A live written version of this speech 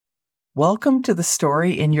Welcome to the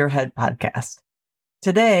Story in Your Head podcast.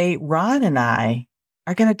 Today, Ron and I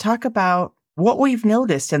are going to talk about what we've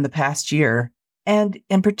noticed in the past year, and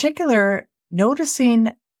in particular,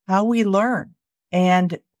 noticing how we learn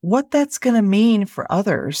and what that's going to mean for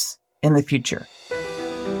others in the future.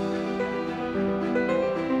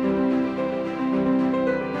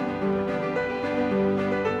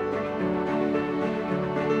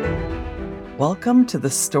 Welcome to the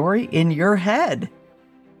Story in Your Head.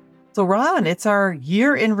 So, Ron, it's our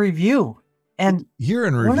year in review. And year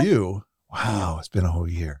in review? Wow, it's been a whole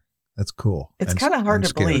year. That's cool. It's kind of hard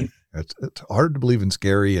to believe. It's hard to believe and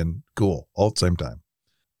scary and cool all at the same time.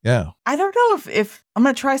 Yeah. I don't know if I'm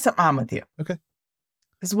going to try something on with you. Okay.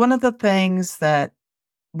 Because one of the things that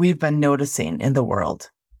we've been noticing in the world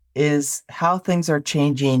is how things are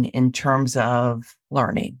changing in terms of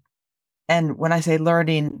learning. And when I say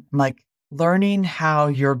learning, I'm like learning how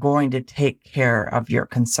you're going to take care of your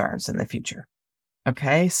concerns in the future.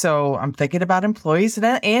 Okay. So I'm thinking about employees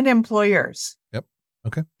and employers. Yep.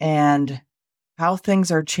 Okay. And how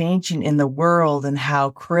things are changing in the world and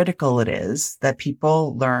how critical it is that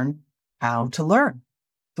people learn how to learn.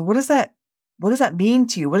 So what does that mean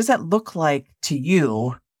to you? What does that look like to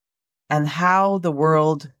you, and how the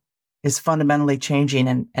world is fundamentally changing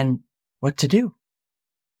and what to do?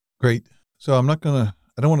 Great. So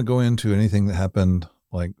I don't want to go into anything that happened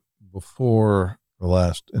like before the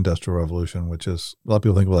last industrial revolution, which is a lot of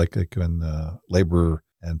people think like when labor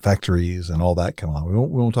and factories and all that come on. We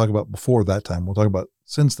won't talk about before that time. We'll talk about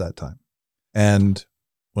since that time. And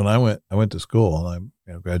when I went to school, and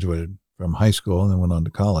I graduated from high school and then went on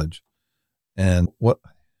to college. And what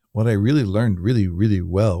I really learned really, really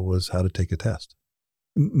well was how to take a test.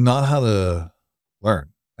 Not how to learn.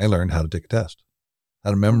 I learned how to take a test,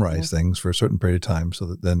 how to memorize things for a certain period of time so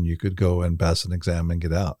that then you could go and pass an exam and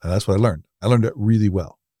get out. And that's what I learned. I learned it really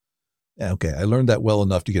well. Yeah, okay, I learned that well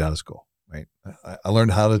enough to get out of school, right? I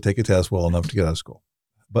learned how to take a test well enough to get out of school.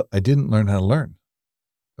 But I didn't learn how to learn.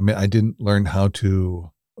 I didn't learn how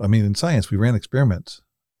to, in science, we ran experiments.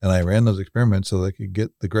 And I ran those experiments so that I could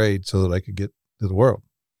get the grade so that I could get to the world.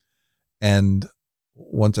 And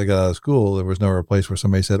once I got out of school, there was never a place where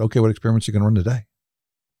somebody said, okay, what experiments are you going to run today?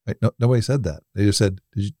 Right? No, nobody said that. They just said,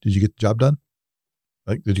 did you get the job done?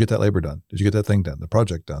 Like, did you get that labor done? Did you get that thing done? The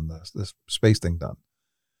project done? This space thing done?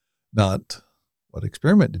 Not what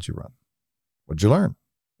experiment did you run? What did you learn?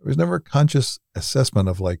 There was never a conscious assessment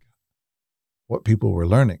of like what people were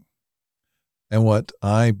learning. And what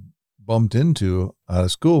I bumped into out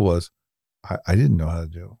of school was I didn't know how to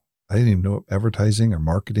do. I didn't even know advertising or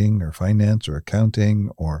marketing or finance or accounting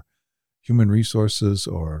or human resources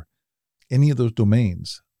or any of those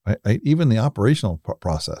domains. Even the operational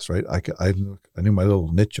process, right? I knew my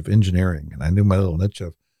little niche of engineering, and I knew my little niche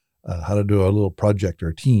of how to do a little project or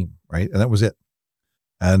a team, right? And that was it.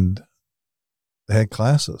 And they had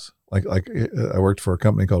classes. Like I worked for a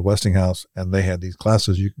company called Westinghouse, and they had these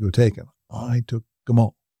classes you could go take, and I took them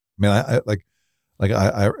all. I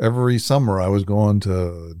every summer I was going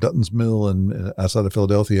to Dutton's Mill and outside of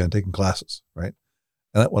Philadelphia and taking classes, right?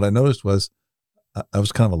 And what I noticed was I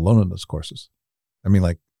was kind of alone in those courses.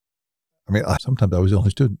 Sometimes I was the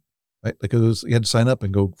only student, right? Like you had to sign up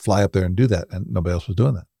and go fly up there and do that, and nobody else was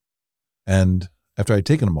doing that. And after I'd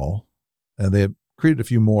taken them all, and they had created a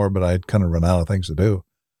few more, but I'd kind of run out of things to do,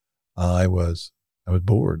 I was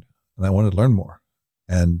bored, and I wanted to learn more,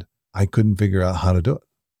 and I couldn't figure out how to do it.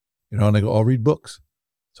 And I go, I'll read books.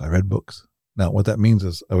 So I read books. Now, what that means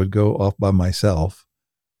is I would go off by myself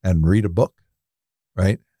and read a book,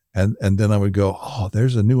 right? And then I would go, oh,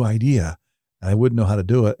 there's a new idea. And I wouldn't know how to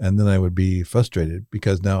do it. And then I would be frustrated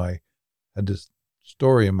because now I had this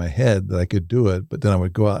story in my head that I could do it, but then I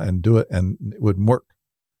would go out and do it and it wouldn't work.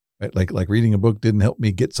 Right? Like reading a book didn't help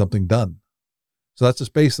me get something done. So that's the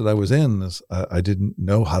space that I was in. I didn't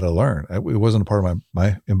know how to learn. It wasn't a part of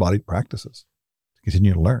my embodied practices to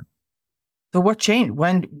continue to learn. So what changed?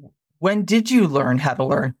 When did you learn how to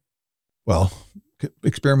learn? Well,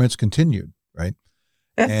 experiments continued, right?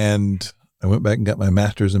 And I went back and got my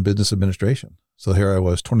master's in business administration. So here I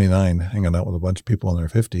was 29, hanging out with a bunch of people in their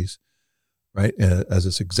 50s, right? As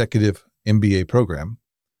this executive MBA program.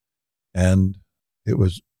 And it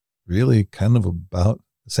was really kind of about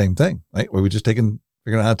the same thing, right? Where we just figuring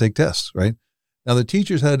out how to take tests, right? Now the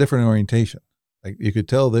teachers had a different orientation. Like you could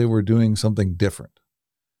tell they were doing something different.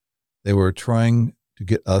 They were trying to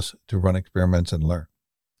get us to run experiments and learn.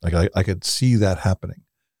 Like I could see that happening.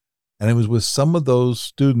 And it was with some of those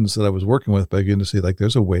students that I was working with, but I began to see like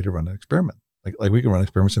there's a way to run an experiment. Like we can run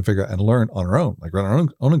experiments and figure out and learn on our own, like run our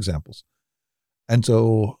own examples. And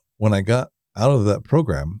so when I got out of that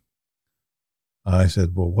program, I said,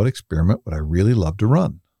 well, what experiment would I really love to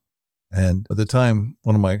run? And at the time,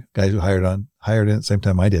 one of my guys who hired in at the same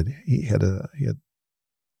time I did, he had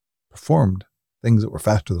performed things that were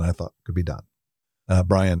faster than I thought could be done.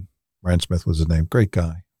 Brian Smith was his name. Great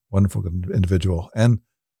guy, wonderful individual, and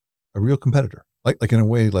a real competitor. Like in a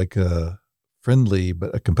way, like a friendly,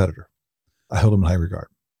 but a competitor. I held him in high regard.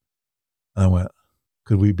 And I went,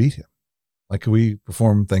 could we beat him? Like, could we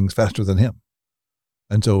perform things faster than him?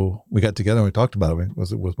 And so we got together and we talked about it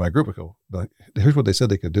with my group. I go, like, here's what they said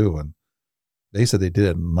they could do. And they said they did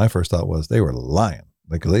it. And my first thought was they were lying.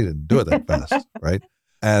 Like, they didn't do it that fast. Right.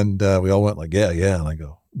 And we all went like, yeah. And I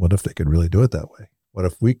go, what if they could really do it that way? What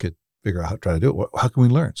if we could figure out how to try to do it? How can we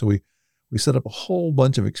learn? So we set up a whole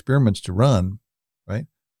bunch of experiments to run. Right.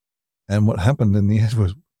 And what happened in the end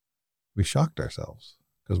was we shocked ourselves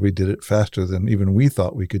because we did it faster than even we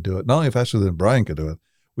thought we could do it. Not only faster than Brian could do it,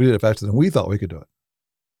 we did it faster than we thought we could do it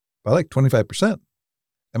by like 25%.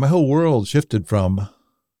 And my whole world shifted from,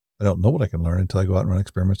 I don't know what I can learn until I go out and run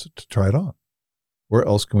experiments to try it on. Where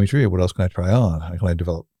else can we try it? What else can I try on? How can I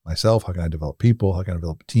develop myself? How can I develop people? How can I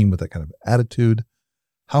develop a team with that kind of attitude?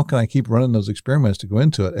 How can I keep running those experiments to go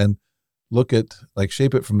into it and look at, like,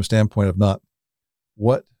 shape it from the standpoint of not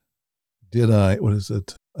what is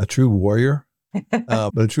it? A true warrior?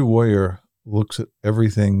 But a true warrior looks at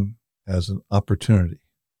everything as an opportunity,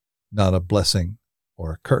 not a blessing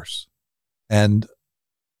or a curse. And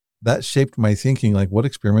that shaped my thinking, like, what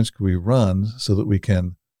experiments could we run so that we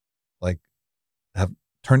can, like, have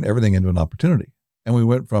turned everything into an opportunity. And we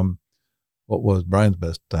went from what was Brian's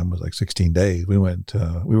best time was like 16 days. We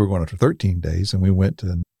were going after 13 days and we went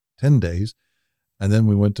to 10 days. And then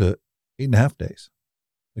we went to 8.5 days.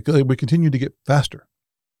 Because we continued to get faster.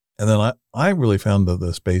 And then I really found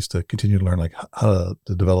the space to continue to learn, like, how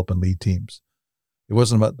to develop and lead teams. It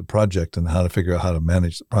wasn't about the project and how to figure out how to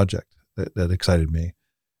manage the project that excited me.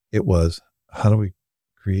 It was, how do we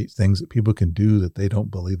create things that people can do that they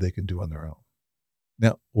don't believe they can do on their own?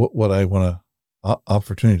 Now, what I want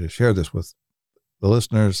opportunity to share this with the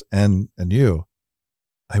listeners and you,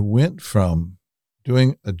 I went from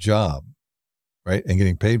doing a job, right, and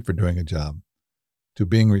getting paid for doing a job, to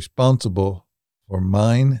being responsible for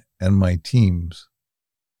mine and my team's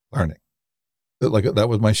learning. Like, that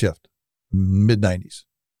was my shift, mid-90s.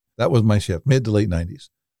 That was my shift, mid to late 90s.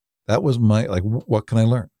 That was my, like, what can I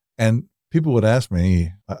learn? And people would ask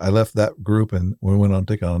me, I left that group and we went on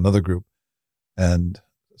to take on another group. And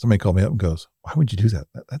somebody called me up and goes, why would you do that?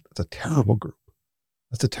 That's a terrible group.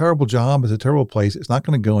 That's a terrible job. It's a terrible place. It's not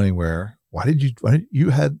going to go anywhere. Why did you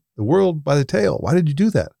had the world by the tail? Why did you do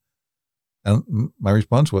that? And my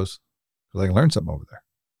response was, because I can learn something over there.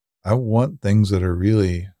 I want things that are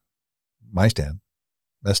really my stand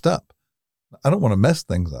messed up. I don't want to mess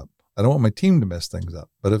things up. I don't want my team to mess things up.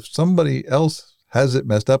 But if somebody else has it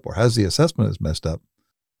messed up or has the assessment is messed up,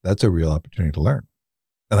 that's a real opportunity to learn.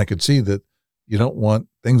 And I could see that you don't want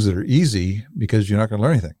things that are easy because you're not going to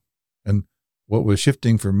learn anything. And what was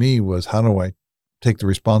shifting for me was, how do I take the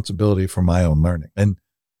responsibility for my own learning and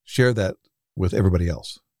share that with everybody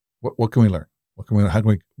else? What can we learn? How can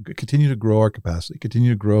we continue to grow our capacity,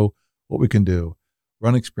 continue to grow what we can do,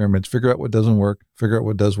 run experiments, figure out what doesn't work, figure out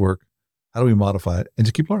what does work. How do we modify it, and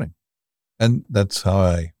just keep learning? And that's how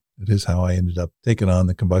I ended up taking on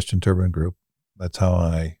the combustion turbine group. That's how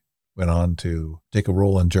I went on to take a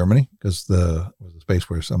role in Germany, because was a space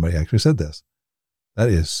where somebody actually said this. That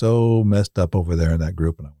is so messed up over there in that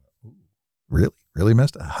group. And I went, really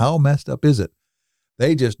messed up? How messed up is it?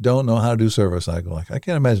 They just don't know how to do service. I go, like, I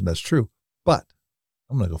can't imagine that's true, but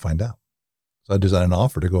I'm going to go find out. So I designed an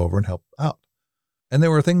offer to go over and help out. And there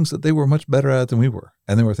were things that they were much better at than we were.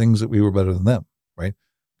 And there were things that we were better than them, right?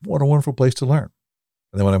 What a wonderful place to learn.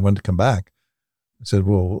 And then when I went to come back, I said,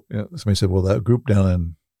 somebody said, well, that group down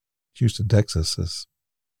in Houston, Texas is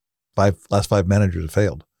last five managers have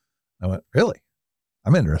failed. I went, really?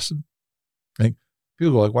 I'm interested. Like,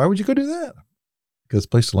 people go like, why would you go do that? Because it's a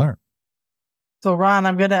place to learn. So Ron,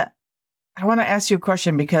 I want to ask you a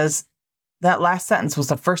question, because that last sentence was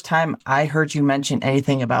the first time I heard you mention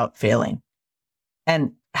anything about failing.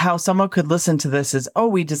 And how someone could listen to this is,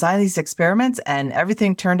 we designed these experiments and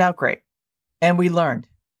everything turned out great. And we learned.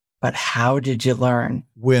 But how did you learn?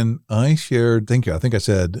 When I shared, thank you, I think I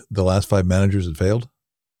said the last 5 managers had failed.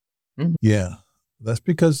 Mm-hmm. Yeah, that's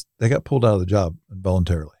because they got pulled out of the job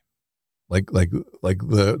involuntarily.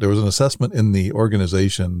 There was an assessment in the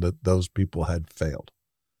organization that those people had failed,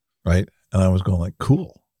 right? And I was going like,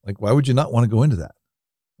 cool. Like, why would you not want to go into that?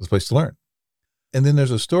 It's a place to learn. And then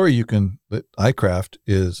there's a story that I craft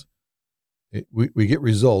is we get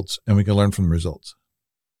results and we can learn from the results.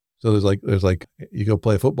 So there's like, you go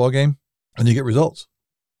play a football game And you get results.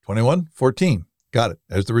 21, 14. Got it.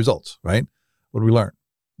 There's the results, right? What do we learn?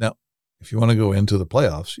 Now, if you want to go into the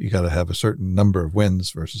playoffs, you got to have a certain number of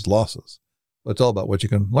wins versus losses. But it's all about what you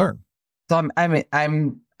can learn. So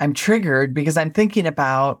I'm triggered because I'm thinking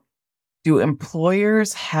about, do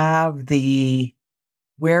employers have the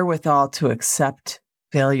wherewithal to accept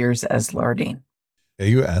failures as learning? Are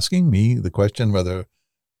you asking me the question whether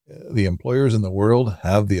the employers in the world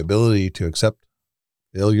have the ability to accept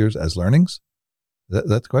failures as learnings? That's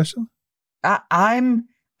the question? I'm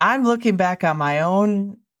looking back on my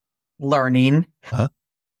own learning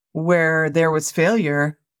where there was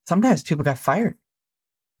failure. Sometimes people got fired.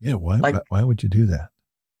 Yeah, why would you do that?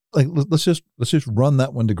 Like, let's just run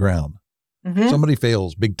that one to ground. Mm-hmm. Somebody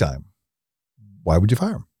fails big time. Why would you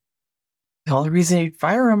fire them? The only reason you'd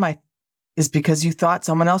fire them is because you thought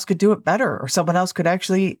someone else could do it better, or someone else could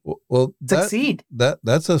actually succeed.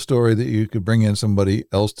 That's a story that you could bring in somebody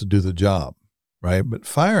else to do the job, right? But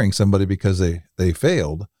firing somebody because they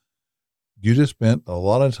failed, you just spent a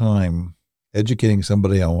lot of time educating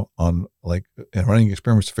somebody on and running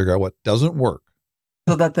experiments to figure out what doesn't work,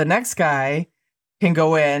 so that the next guy can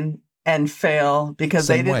go in and fail because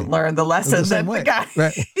they didn't learn the lesson that the guy.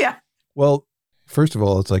 Right. Yeah. Well, first of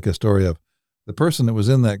all, it's like a story of the person that was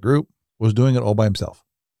in that group was doing it all by himself.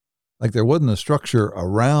 Like there wasn't a structure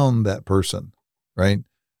around that person, right,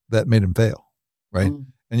 that made him fail, right? Mm-hmm.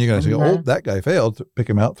 And you're going to say, oh, that guy failed, pick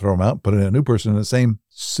him out, throw him out, put in a new person in the same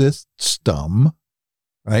system,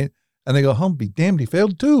 right? And they go, be damned, he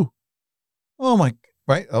failed too. Oh my,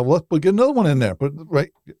 right? We'll get another one in there. But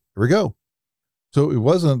right, here we go. So it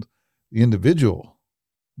wasn't the individual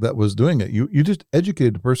that was doing it. You just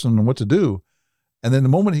educated the person on what to do. And then the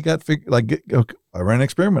moment he got I ran an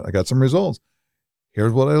experiment. I got some results.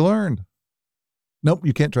 Here's what I learned. Nope,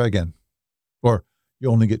 you can't try again. Or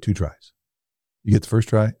you only get 2 tries. You get the first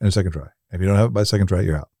try and a second try. If you don't have it by second try,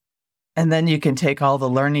 you're out. And then you can take all the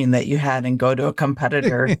learning that you had and go to a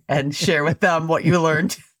competitor and share with them what you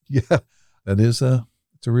learned. Yeah, that is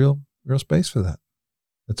it's a real space for that.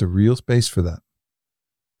 It's a real space for that.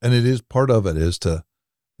 And it is part of it is to,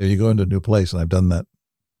 if you go into a new place, and I've done that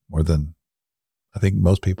more than I think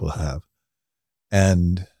most people have,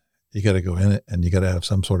 and you got to go in it and you got to have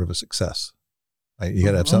some sort of a success. Right? You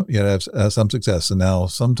got to have some success. And now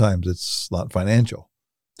sometimes it's not financial.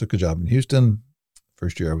 Took a job in Houston.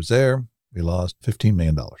 First year I was there, we lost $15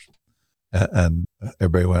 million. And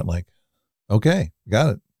everybody went like, okay,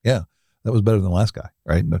 got it. Yeah, that was better than the last guy,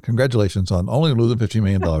 right? Now, congratulations on only losing $15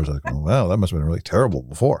 million. I was like, oh, wow, that must have been really terrible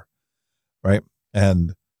before, right?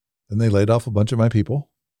 And then they laid off a bunch of my people.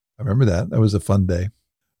 I remember that. That was a fun day.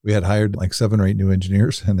 We had hired like 7 or 8 new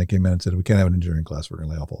engineers, and they came in and said, we can't have an engineering class. We're going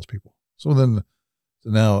to lay off all those people. So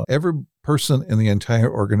now every person in the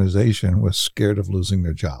entire organization was scared of losing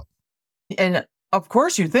their job. And of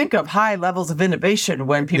course, you think of high levels of innovation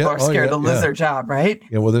when people are scared to lose their job, right?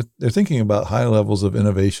 Yeah, well, they're thinking about high levels of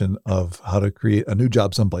innovation of how to create a new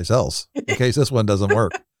job someplace else in case this one doesn't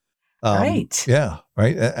work. Right. Yeah,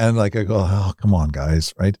 right. And like I go, oh, come on,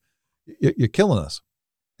 guys, right? You're killing us.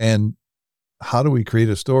 And how do we create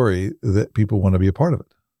a story that people want to be a part of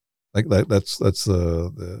it? Like that's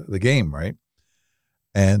the game, right?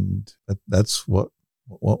 And that's what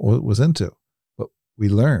was into. But we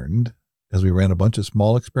learned as we ran a bunch of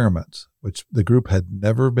small experiments, which the group had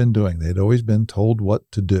never been doing. They had always been told what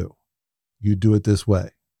to do. You do it this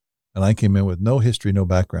way. And I came in with no history, no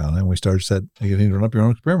background. And we said, you need to run up your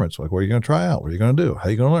own experiments. Like, what are you going to try out? What are you going to do? How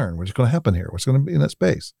are you going to learn? What's going to happen here? What's going to be in that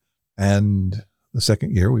space? And the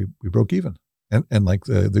second year we broke even. And like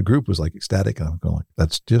the group was like ecstatic. And I'm going like,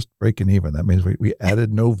 that's just breaking even. That means we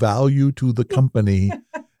added no value to the company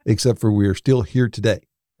except for we're still here today.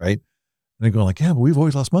 Right. And they're going like, yeah, but we've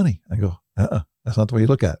always lost money. I go, that's not the way you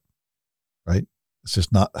look at it. Right. It's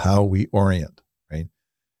just not how we orient. Right.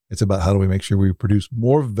 It's about how do we make sure we produce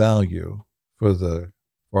more value for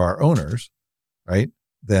our owners, right,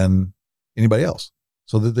 than anybody else,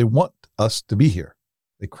 so that they want us to be here.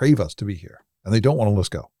 They crave us to be here, and they don't want to let us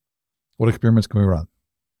go. What experiments can we run?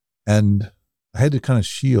 And I had to kind of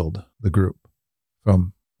shield the group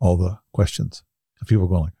from all the questions. People were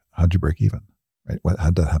going like, how'd you break even? Right?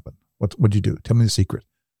 How'd that happen? What'd you do? Tell me the secret.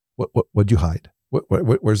 What'd you hide?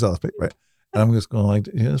 Where's that? Right? And I'm just going like,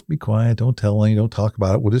 just be quiet. Don't tell any, don't talk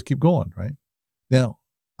about it. We'll just keep going. Right? Now,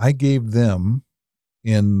 I gave them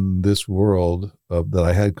in this world that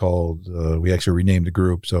I had called, we actually renamed the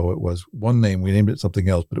group. So it was one name, we named it something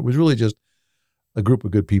else, but it was really just a group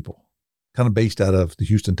of good people, kind of based out of the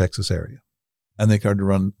Houston, Texas area. And they started to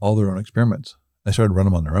run all their own experiments. They started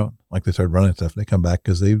running them on their own. Like they started running stuff and they come back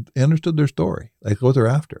because they understood their story, like what they're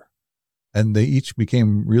after. and they each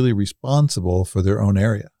became really responsible for their own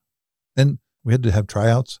area. And we had to have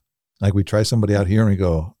tryouts. Like we try somebody out here and we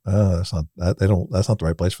go, that's not the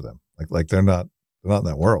right place for them. Like they're not in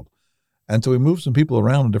that world. And so we moved some people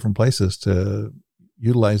around in different places to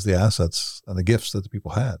utilize the assets and the gifts that the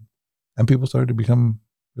people had. And people started to become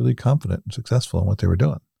really confident and successful in what they were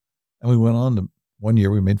doing. And we went on to, one year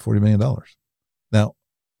we made $40 million. Now,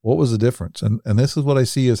 what was the difference? And this is what I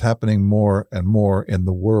see is happening more and more in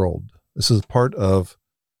the world. This is part of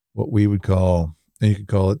what we would call, and you could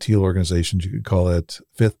call it teal organizations. You could call it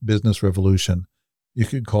fifth business revolution. You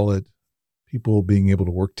could call it people being able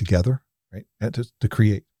to work together, right? And to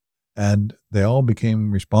create. And they all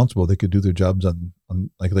became responsible. They could do their jobs on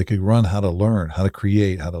like they could run how to learn, how to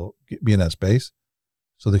create, how to be in that space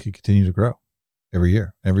so they could continue to grow every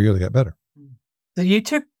year. Every year they got better. So you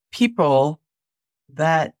took people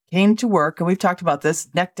that came to work, and we've talked about this,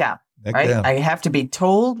 neck down, right? Down. I have to be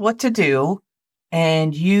told what to do,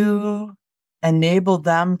 and you enable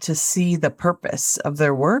them to see the purpose of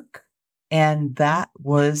their work. And that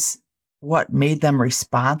was what made them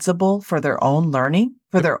responsible for their own learning,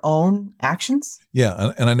 for their own actions.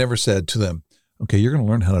 Yeah. And I never said to them, okay, you're going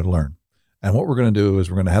to learn how to learn. And what we're going to do is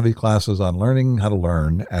we're going to have these classes on learning how to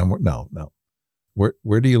learn. And no.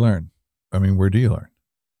 Where do you learn? I mean, where do you learn?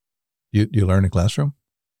 You learn in classroom?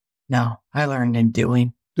 No, I learned in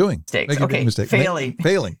doing. Mistakes. Okay.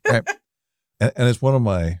 Failing. Right. And it's one of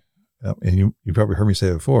my, and you probably heard me say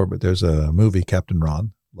it before, but there's a movie, Captain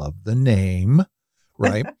Ron, love the name,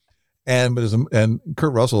 right? And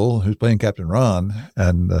Kurt Russell, who's playing Captain Ron,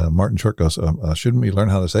 and Martin Short goes, shouldn't we learn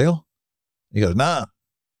how to sail? He goes, nah,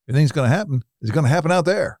 anything's going to happen. It's going to happen out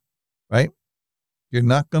there, right? You're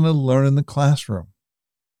not going to learn in the classroom.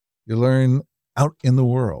 You learn out in the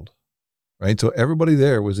world, right? So everybody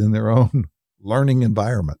there was in their own learning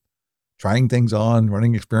environment, trying things on,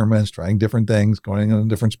 running experiments, trying different things, going in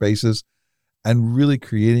different spaces, and really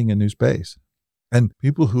creating a new space. And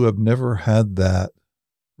people who have never had that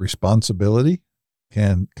responsibility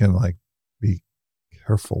can like be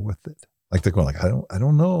careful with it. Like they're going like, I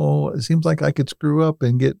don't know. It seems like I could screw up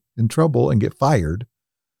and get in trouble and get fired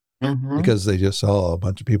because they just saw a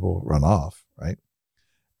bunch of people run off. Right.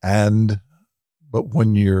 But what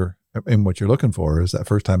you're looking for is that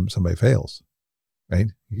first time somebody fails, right?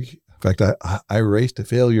 In fact, I race to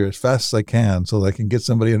failure as fast as I can so that I can get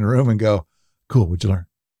somebody in the room and go, cool. What'd you learn?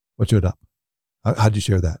 What'd you adopt? How'd you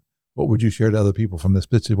share that? What would you share to other people from this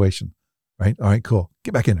situation? Right. All right, cool.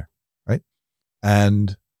 Get back in there. Right.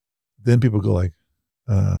 And then people go like,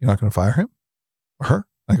 you're not going to fire him or her?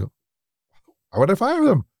 I go, why would I fire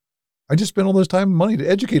them? I just spent all this time and money to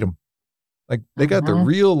educate them. Like they got the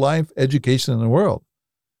real life education in the world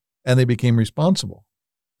and they became responsible.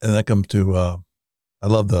 And that comes to, I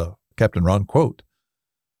love the Captain Ron quote.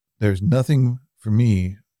 There's nothing for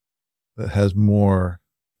me that has more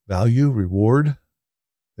value, reward,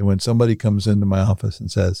 than when somebody comes into my office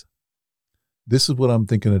and says, this is what I'm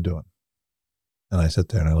thinking of doing. And I sit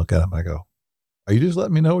there and I look at him and I go, are you just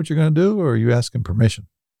letting me know what you're going to do or are you asking permission?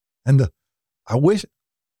 And I wish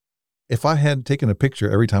if I had taken a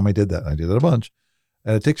picture every time I did that, I did it a bunch,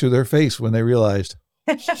 and a picture of their face when they realized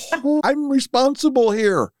I'm responsible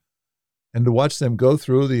here. And to watch them go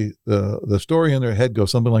through the story in their head go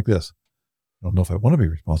something like this. I don't know if I want to be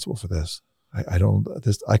responsible for this.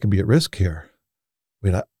 I could be at risk here.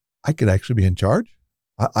 Wait, I could actually be in charge.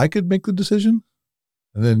 I could make the decision.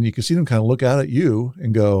 And then you can see them kind of look out at you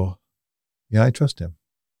and go, yeah, I trust him.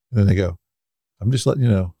 And then they go, I'm just letting you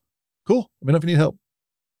know. Cool. Let me know if you need help.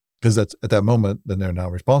 Because that's at that moment, then they're now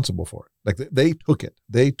responsible for it. Like they took it.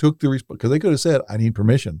 They took the because they could have said, I need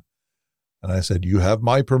permission. And I said, you have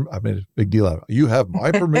my I made a big deal out of it. You have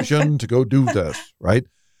my permission to go do this, right?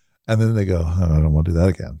 And then they go, oh, I don't want to do that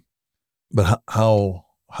again. But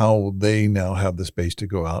how they now have the space to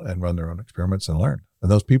go out and run their own experiments and learn.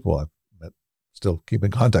 And those people I've met, still keep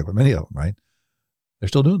in contact with many of them, right? They're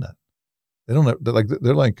still doing that.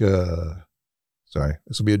 They're like, sorry,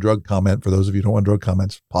 this will be a drug comment. For those of you who don't want drug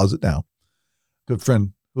comments, pause it now. Good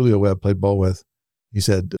friend, Julio Webb, played ball with. He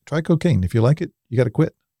said, try cocaine. If you like it, you got to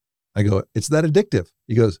quit. I go, it's that addictive.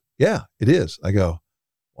 He goes, yeah, it is. I go,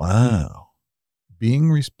 wow, being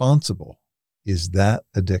responsible is that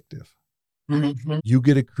addictive. Mm-hmm. You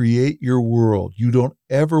get to create your world. You don't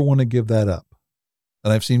ever want to give that up.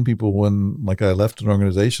 And I've seen people when, like, I left an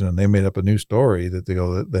organization and they made up a new story that they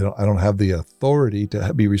go, I don't have the authority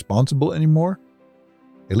to be responsible anymore.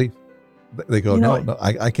 They leave. They go, no,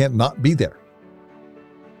 I can't not be there.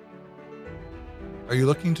 Are you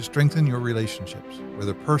looking to strengthen your relationships,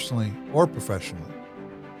 whether personally or professionally?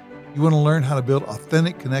 You want to learn how to build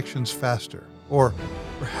authentic connections faster, or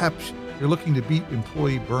perhaps you're looking to beat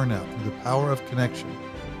employee burnout through the power of connection.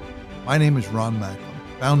 My name is Ron Macklin,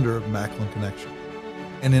 founder of Macklin Connection.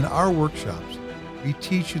 And in our workshops, we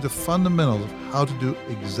teach you the fundamentals of how to do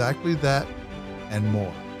exactly that and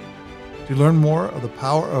more. To learn more of the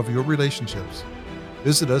power of your relationships,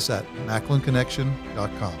 visit us at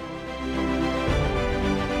macklinconnection.com.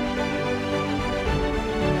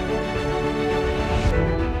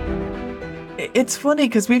 It's funny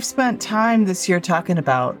because we've spent time this year talking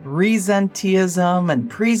about resenteeism and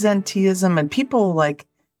presenteeism and people like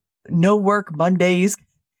no work Mondays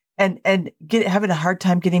and having a hard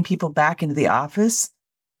time getting people back into the office,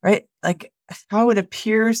 right? Like how it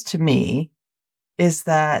appears to me is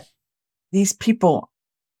that these people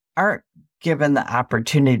aren't given the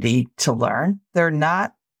opportunity to learn. They're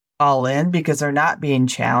not all in because they're not being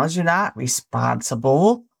challenged. They're not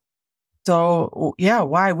responsible. So yeah,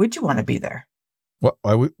 why would you want to be there?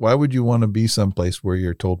 Why would you want to be someplace where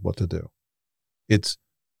you're told what to do? It's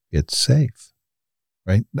safe,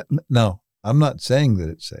 right? No, I'm not saying that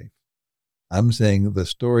it's safe. I'm saying the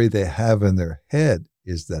story they have in their head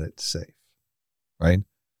is that it's safe, right?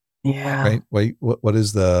 Yeah. Right. Wait, what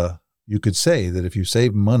is you could say that if you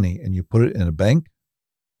save money and you put it in a bank,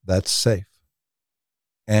 that's safe.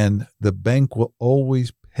 And the bank will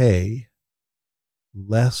always pay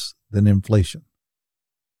less than inflation.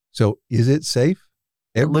 So is it safe?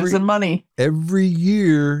 Losing money. Every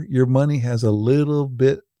year, your money has a little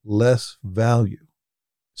bit less value.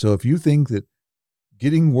 So if you think that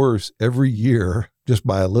getting worse every year just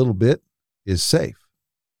by a little bit is safe,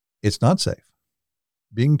 it's not safe.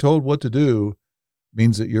 Being told what to do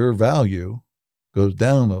means that your value goes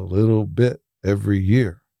down a little bit every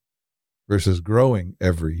year versus growing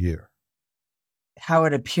every year. How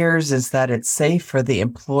it appears is that it's safe for the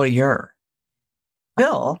employer.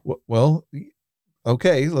 Bill. Well,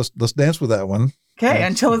 okay, let's dance with that one. Okay,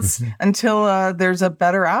 until there's a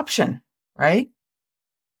better option, right?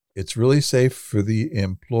 It's really safe for the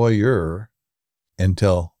employer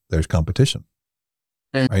until there's competition,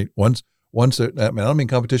 right? Once I don't mean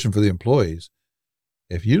competition for the employees.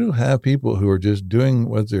 If you don't have people who are just doing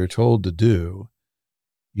what they're told to do,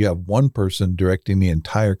 you have one person directing the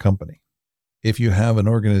entire company. If you have an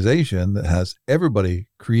organization that has everybody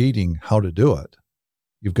creating how to do it,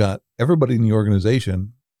 you've got everybody in the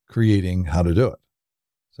organization creating how to do it.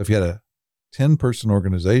 So if you had a 10-person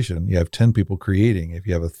organization, you have 10 people creating. If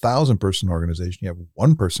you have a 1,000-person organization, you have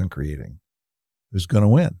one person creating. Who's going to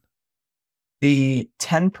win? The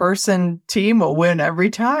 10-person team will win every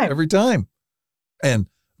time. Every time. And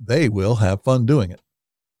they will have fun doing it.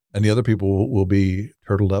 And the other people will be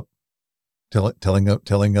turtled up, telling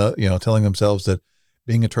themselves that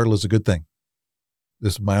being a turtle is a good thing.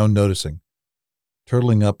 This is my own noticing.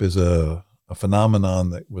 Turtling up is a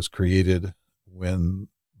phenomenon that was created when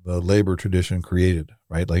the labor tradition created,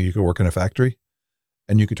 right? Like you could work in a factory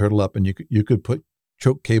and you could turtle up and you could put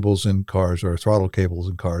choke cables in cars or throttle cables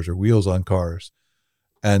in cars or wheels on cars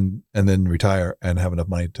and then retire and have enough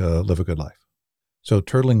money to live a good life. So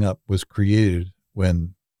turtling up was created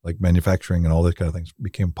when like manufacturing and all those kind of things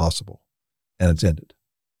became possible, and it's ended.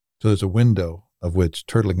 So there's a window of which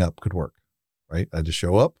turtling up could work, right? I just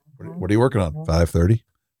show up. What are you working on? 5:30,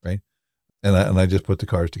 right? And I just put the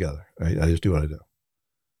cars together, right? I just do what I do.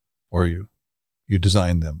 Or you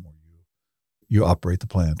design them, or you operate the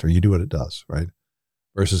plant, or you do what it does, right?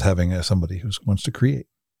 Versus having somebody who wants to create.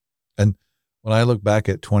 And when I look back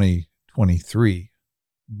at 2023,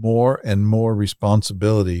 more and more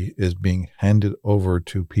responsibility is being handed over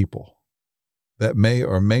to people that may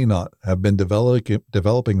or may not have been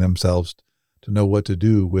developing themselves to know what to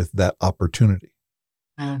do with that opportunity.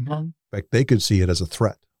 Mm-hmm. In fact, they could see it as a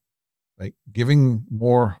threat. Right? Giving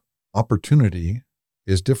more opportunity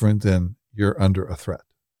is different than you're under a threat.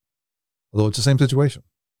 Although it's the same situation.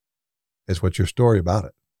 It's what's your story about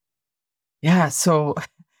it. Yeah. So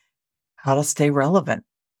how to stay relevant,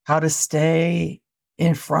 how to stay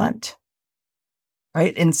in front,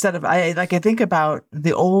 right? Instead of, I think about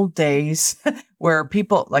the old days where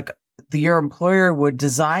people your employer would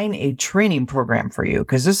design a training program for you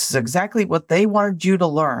because this is exactly what they wanted you to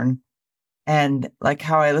learn. And like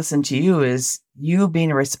how I listen to you is you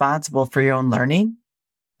being responsible for your own learning.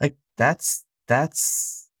 Like that's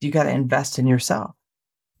you got to invest in yourself.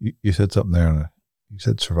 You said something there. You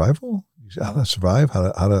said survival. You said how to survive, how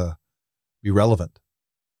to be relevant,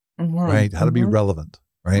 right? How to be relevant,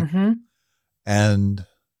 right? Mm-hmm. And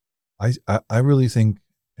I really think,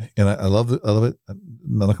 and I love it.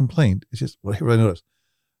 Not a complaint. It's just what I noticed.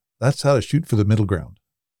 That's how to shoot for the middle ground.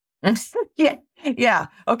 Yeah.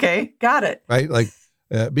 Okay. Got it. Right. Like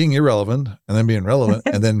being irrelevant and then being relevant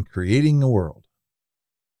and then creating a world.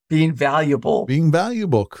 Being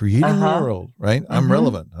valuable. Creating a Uh-huh. world, right? I'm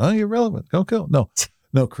relevant. Oh, you're relevant. Go.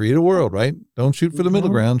 No, create a world, right? Don't shoot for the middle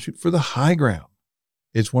ground, shoot for the high ground.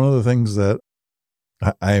 It's one of the things that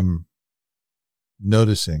I'm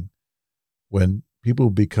noticing when people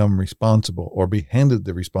become responsible or be handed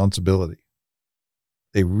the responsibility.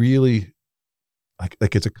 They really,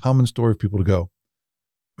 like it's a common story of people to go,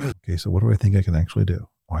 okay, so what do I think I can actually do?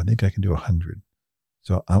 Oh, I think I can do 100.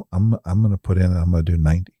 So I'm going to put in, I'm going to do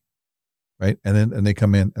 90. Right. And they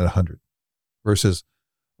come in at 100 versus,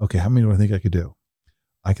 okay, how many do I think I could do?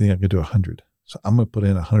 I think I could do 100. So I'm going to put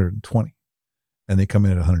in 120 and they come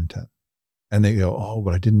in at 110 and they go, oh,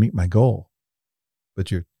 but I didn't meet my goal. But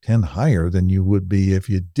you're 10 higher than you would be if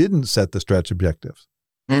you didn't set the stretch objectives.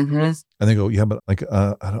 And they go, yeah, but like,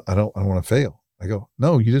 I don't want to fail. I go,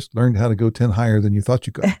 no, you just learned how to go 10 higher than you thought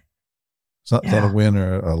you could. It's not a win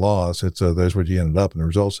or a loss. It's there's where you ended up and the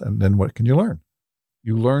results. And then what can you learn?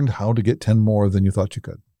 You learned how to get 10 more than you thought you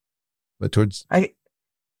could. But towards I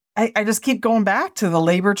just keep going back to the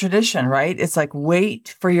labor tradition, right? It's like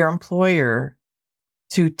wait for your employer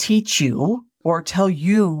to teach you or tell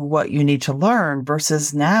you what you need to learn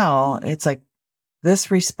versus now it's like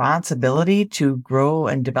this responsibility to grow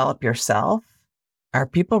and develop yourself. Are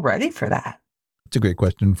people ready for that? It's a great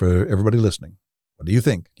question for everybody listening. What do you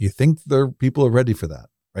think? Do you think people are ready for that?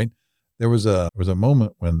 Right? There was a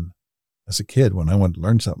moment when, as a kid, when I wanted to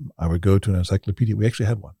learn something, I would go to an encyclopedia. We actually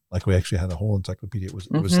had one. Like we actually had a whole encyclopedia.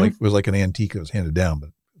 It was like an antique that was handed down, but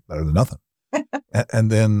better than nothing.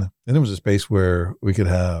 and then there was a space where we could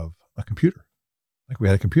have a computer. Like we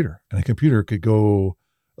had a computer, and a computer could go,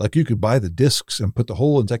 like you could buy the discs and put the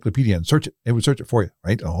whole encyclopedia and search it. It would search it for you,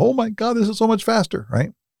 right? Oh my God, this is so much faster,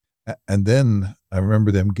 right? And then I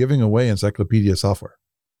remember them giving away encyclopedia software,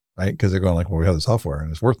 right? Because they're going like, well, we have the software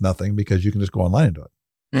and it's worth nothing because you can just go online and do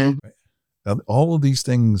it. Right? Now, all of these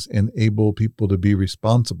things enable people to be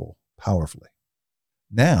responsible powerfully.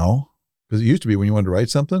 Now, because it used to be when you wanted to write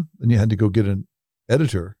something, then you had to go get an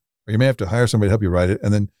editor, or you may have to hire somebody to help you write it.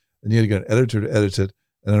 And then you had to get an editor to edit it.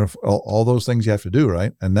 And then all those things you have to do,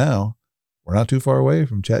 right? And now we're not too far away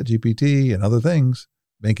from ChatGPT and other things,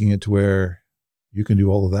 making it to where you can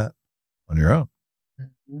do all of that on your own.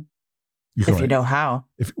 If you know how.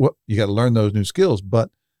 You got to learn those new skills. But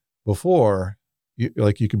before, you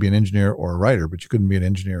could be an engineer or a writer, but you couldn't be an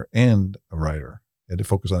engineer and a writer. You had to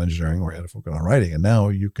focus on engineering or you had to focus on writing. And now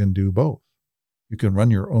you can do both. You can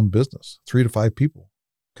run your own business. 3 to 5 people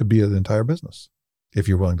could be an entire business if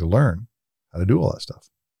you're willing to learn how to do all that stuff.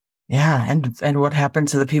 Yeah. And what happened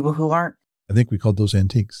to the people who aren't? I think we called those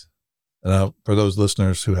antiques. And for those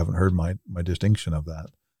listeners who haven't heard my distinction of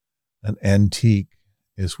that, an antique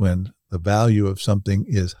is when the value of something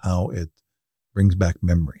is how it brings back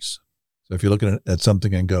memories. So if you look at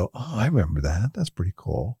something and go, oh, I remember that. That's pretty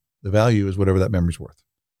cool. The value is whatever that memory's worth.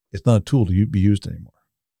 It's not a tool to be used anymore,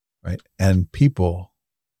 right? And people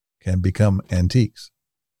can become antiques.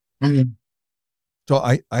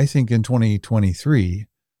 So I think in 2023,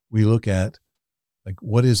 we look at like,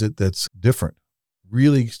 what is it that's different?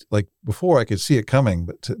 Really, like before I could see it coming,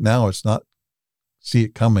 but now it's not see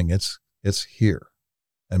it coming. It's here.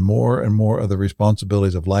 And more of the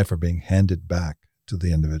responsibilities of life are being handed back to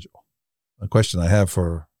the individual. A question I have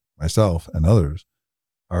for myself and others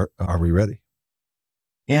are we ready?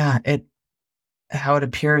 Yeah. How it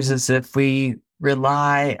appears is if we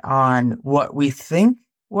rely on what we think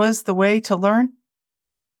was the way to learn,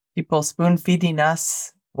 people spoon feeding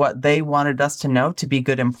us what they wanted us to know to be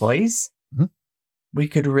good employees, we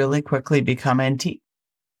could really quickly become antique.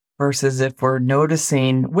 Versus if we're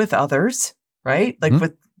noticing with others, right? Like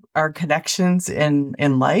with our connections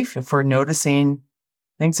in life, if we're noticing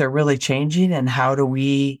things are really changing and how do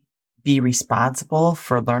we be responsible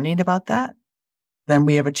for learning about that, then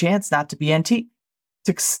we have a chance not to be antique,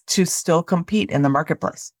 to still compete in the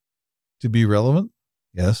marketplace. To be relevant?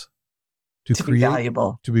 Yes. To create, be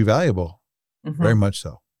valuable. To be valuable. Very much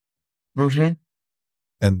so.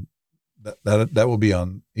 And that will be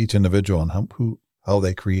on each individual and how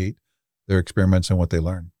they create their experiments and what they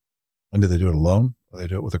learn. And do they do it alone? Or do they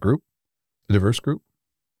do it with a group, a diverse group,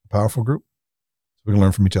 a powerful group? So we can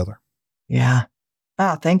learn from each other. Yeah.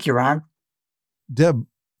 Thank you, Ron. Deb,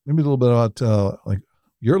 maybe a little bit about like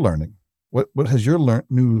your learning. What has your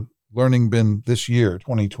new learning been this year,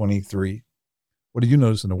 2023? What do you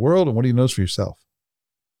notice in the world and what do you notice for yourself?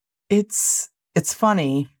 It's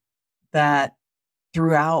funny that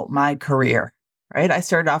throughout my career, right? I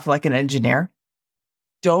started off like an engineer,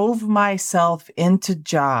 dove myself into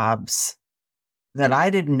jobs that I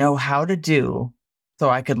didn't know how to do so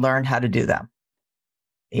I could learn how to do them.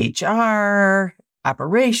 HR,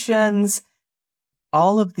 operations.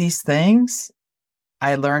 all of these things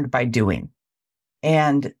I learned by doing.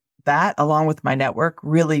 And that, along with my network,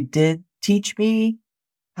 really did teach me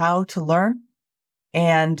how to learn.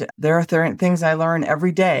 And there are certain things I learn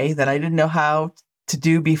every day that I didn't know how to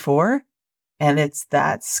do before. And it's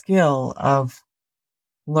that skill of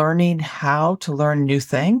learning how to learn new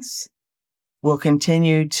things will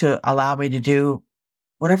continue to allow me to do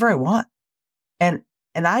whatever I want. And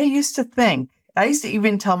I used to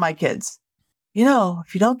even tell my kids,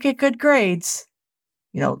 if you don't get good grades,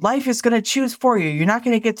 life is going to choose for you. You're not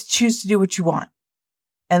going to get to choose to do what you want.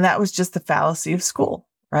 And that was just the fallacy of school,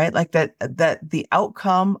 right? Like that the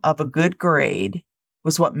outcome of a good grade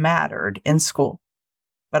was what mattered in school.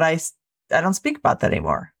 But I don't speak about that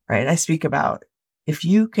anymore, right? I speak about if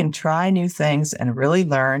you can try new things and really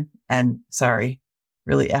learn and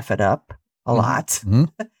really F it up a lot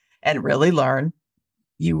and really learn,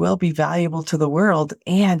 you will be valuable to the world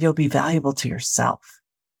and you'll be valuable to yourself.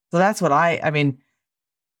 So that's what I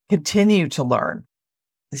continue to learn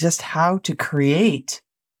is just how to create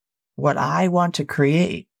what I want to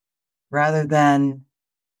create rather than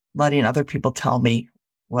letting other people tell me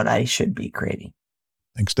what I should be creating.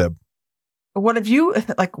 Thanks, Deb. What have you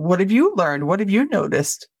learned? What have you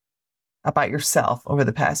noticed about yourself over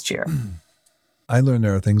the past year? I learned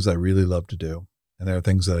there are things I really love to do, and there are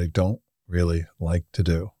things that I don't really like to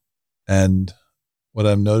do. And what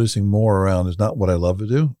I'm noticing more around is not what I love to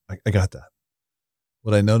do. I got that.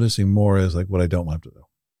 What I'm noticing more is like what I don't love to do.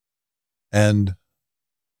 And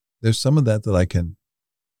there's some of that I can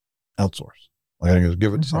outsource. Like I can just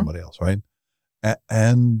give it to somebody else, right?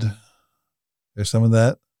 And there's some of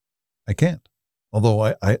that I can't. Although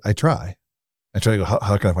I try. I try to go,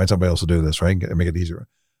 how can I find somebody else to do this, right? And make it easier.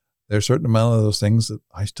 There's a certain amount of those things that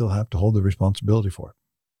I still have to hold the responsibility for.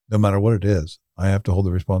 No matter what it is, I have to hold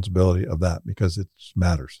the responsibility of that because it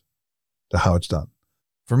matters to how it's done.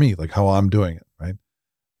 For me, like how I'm doing it, right?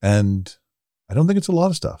 And I don't think it's a lot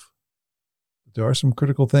of stuff. But there are some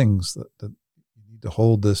critical things that you need to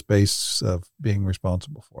hold the space of being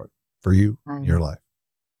responsible for it, for you, your life.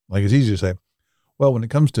 Like it's easy to say, well, when it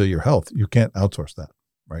comes to your health, you can't outsource that,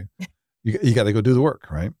 right? You got to go do the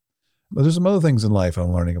work, right? But there's some other things in life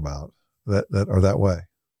I'm learning about that are that way.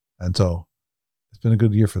 And so it's been a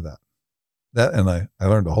good year for that. And I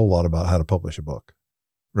learned a whole lot about how to publish a book,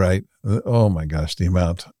 right? Oh my gosh, the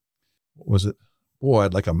amount. What was it? Boy,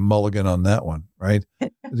 I'd like a mulligan on that one, right?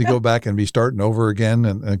 To go back and be starting over again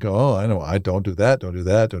and go, oh, I know, I don't do that, don't do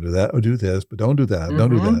that, don't do that. Oh, do this, but don't do that,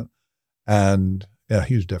 don't do that. And yeah,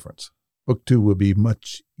 huge difference. Book 2 will be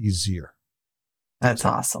much easier. That's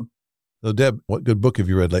awesome. So Deb, what good book have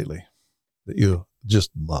you read lately that you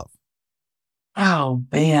just love? Oh,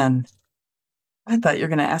 man. I thought you were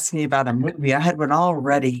going to ask me about a movie. I had one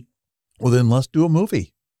already. Well, then let's do a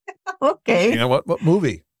movie. Okay. You know what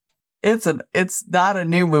movie? It's not a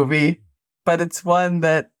new movie, but it's one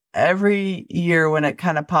that every year when it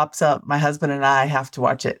kind of pops up, my husband and I have to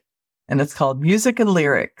watch it. And it's called Music and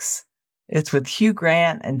Lyrics. It's with Hugh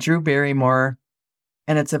Grant and Drew Barrymore.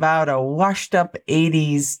 And it's about a washed up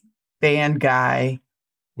 80s band guy.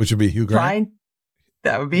 Which would be Hugh Grant?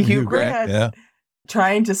 That would be Hugh Grant. Yeah.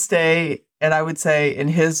 Trying to stay, and I would say in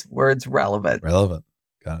his words, relevant. Relevant.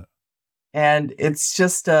 Got it. And it's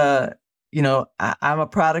just, I'm a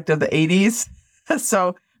product of the 80s.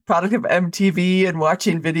 So product of MTV and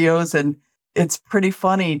watching videos. And it's pretty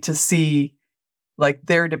funny to see like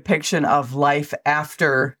their depiction of life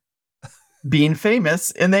after being famous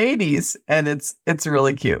in the 80s. And it's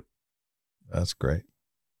really cute. That's great.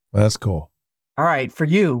 Well, that's cool. All right. For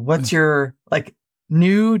you, what's your like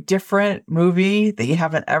new, different movie that you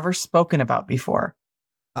haven't ever spoken about before?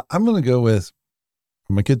 I'm going to go with,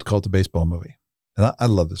 my kids call it the baseball movie. And I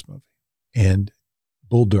love this movie. And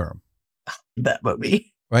Bull Durham. That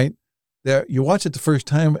movie. Right? There, you watch it the first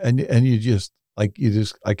time and I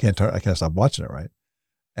can't stop watching it, right?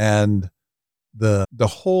 And the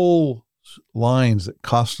whole lines that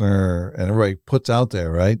Costner and everybody puts out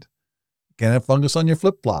there, right? Can't have fungus on your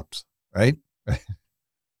flip-flops, right?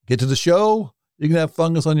 Get to the show, you can have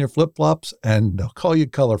fungus on your flip-flops and they'll call you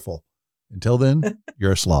colorful. Until then,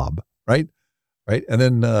 you're a slob, right? Right. And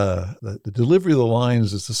then the delivery of the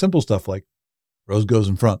lines is the simple stuff like Rose goes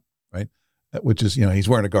in front, right? Which is, he's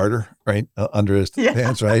wearing a garter, right? Under his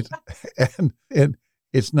pants, right? And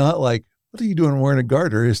it's not like, what are you doing wearing a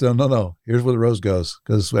garter? It's no. Here's where the rose goes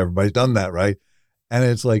because everybody's done that, right? And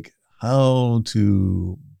it's like how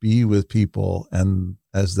to be with people and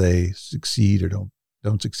as they succeed or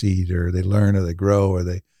don't succeed or they learn or they grow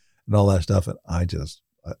and all that stuff. And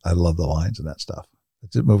I love the lines and that stuff.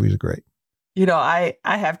 That movie is great. I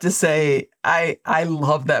have to say, I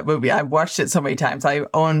love that movie. I've watched it so many times. I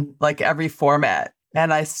own like every format,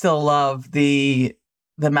 and I still love the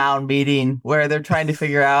Mound meeting where they're trying to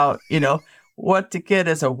figure out, what to get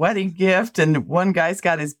as a wedding gift. And one guy's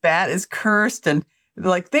got his bat is cursed, and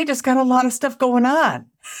like they just got a lot of stuff going on.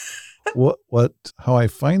 How I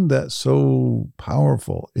find that so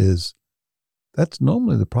powerful is that's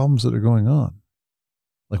normally the problems that are going on.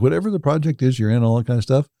 Like whatever the project is you're in, all that kind of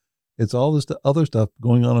stuff, it's all this other stuff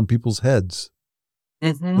going on in people's heads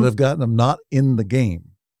that have gotten them not in the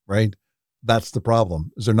game, right? That's the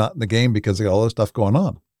problem, is they're not in the game because they got all this stuff going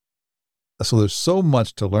on. So there's so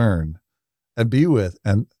much to learn and be with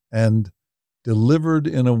and delivered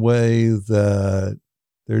in a way that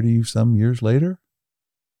 30 some years later,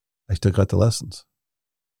 I still got the lessons.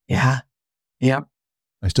 Yeah. Yep.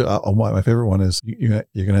 My favorite one is you're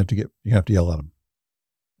going to have to yell at them.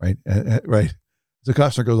 Right. Right. The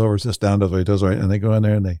Costner goes over, sits down, does what he does, right. And they go in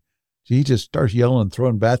there and he just starts yelling,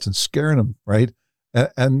 throwing bats and scaring them. Right.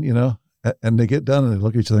 And they get done and they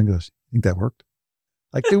look at each other and goes, "You think that worked?"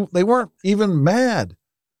 Like they weren't even mad.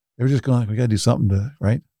 They were just going like, we got to do something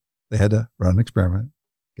right. They had to run an experiment,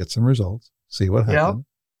 get some results, see what happened.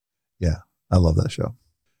 Yep. Yeah. I love that show.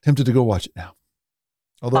 Tempted to go watch it now.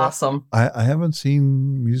 Although awesome. I haven't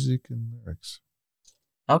seen music and lyrics.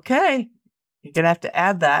 Okay. You're going to have to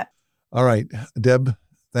add that. All right. Deb,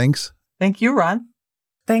 thanks. Thank you, Ron.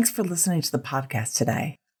 Thanks for listening to the podcast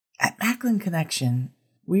today. At Macklin Connection,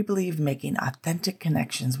 we believe making authentic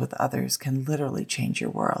connections with others can literally change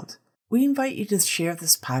your world. We invite you to share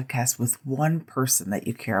this podcast with one person that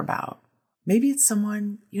you care about. Maybe it's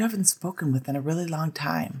someone you haven't spoken with in a really long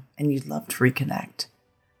time and you'd love to reconnect.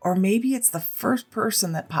 Or maybe it's the first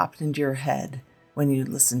person that popped into your head when you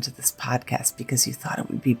listened to this podcast because you thought it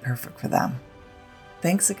would be perfect for them.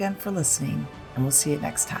 Thanks again for listening, and we'll see you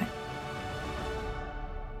next time.